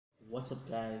What's up,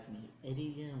 guys? Me,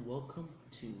 Eddie, and welcome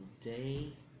to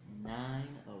day 9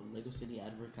 of LEGO City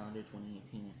Advert Calendar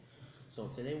 2018. So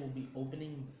today we'll be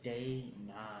opening day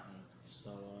 9. So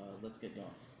let's get going.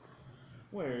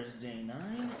 Where is day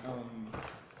 9?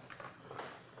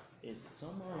 It's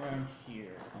somewhere around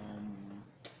here.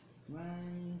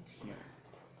 Right here.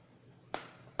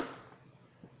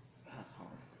 That's hard.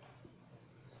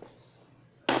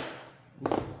 Ooh,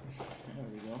 there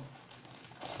we go.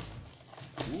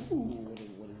 Ooh,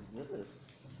 what is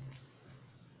this?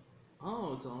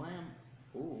 Oh, it's a lamp.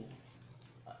 Ooh.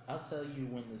 I'll tell you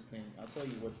when this thing. I'll tell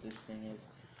you what this thing is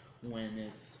when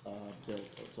it's built.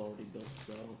 It's already built.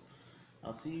 So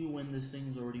I'll see you when this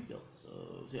thing's already built. So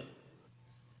yeah.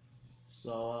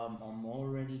 So I'm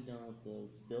already done with the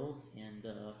build, and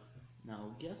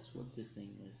now guess what this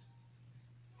thing is?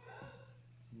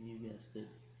 You guessed it.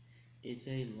 It's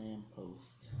a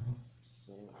lamppost.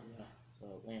 So yeah, it's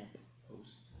a lamp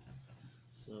post.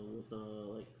 So with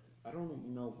like, I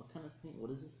don't know what kind of thing. What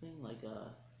is this thing like?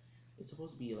 It's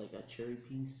supposed to be like a cherry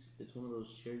piece. It's one of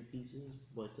those cherry pieces,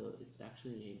 but it's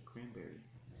actually a cranberry,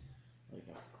 like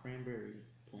a cranberry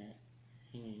plant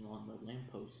hanging on the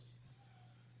lamppost.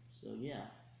 So yeah,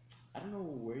 I don't know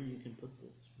where you can put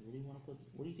this. Where do you want to put?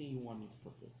 What do you think you want me to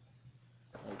put this?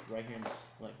 Like right here in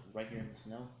the right here in the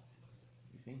snow.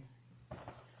 You think?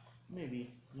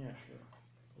 Maybe. Yeah, sure.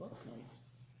 Looks nice.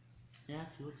 Yeah,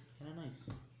 actually looks kind of nice.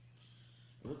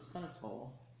 It looks kind of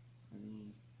tall. I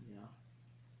mean, yeah.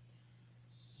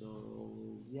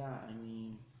 So yeah, I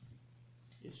mean,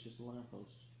 it's just a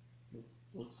lamppost.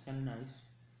 Looks kind of nice,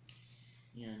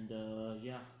 and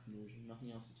yeah, there's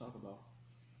nothing else to talk about.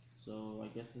 So I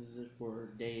guess this is it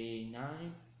for day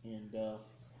 9, and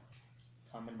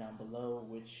comment down below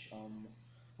which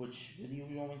video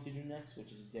you want me to do next,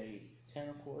 which is day 10,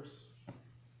 of course,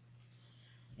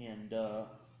 and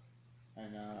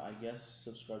I guess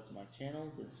subscribe to my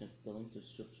channel. The link to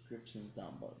subscriptions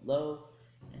down below,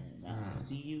 and I'll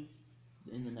see you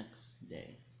in the next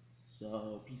day.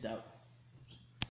 So peace out.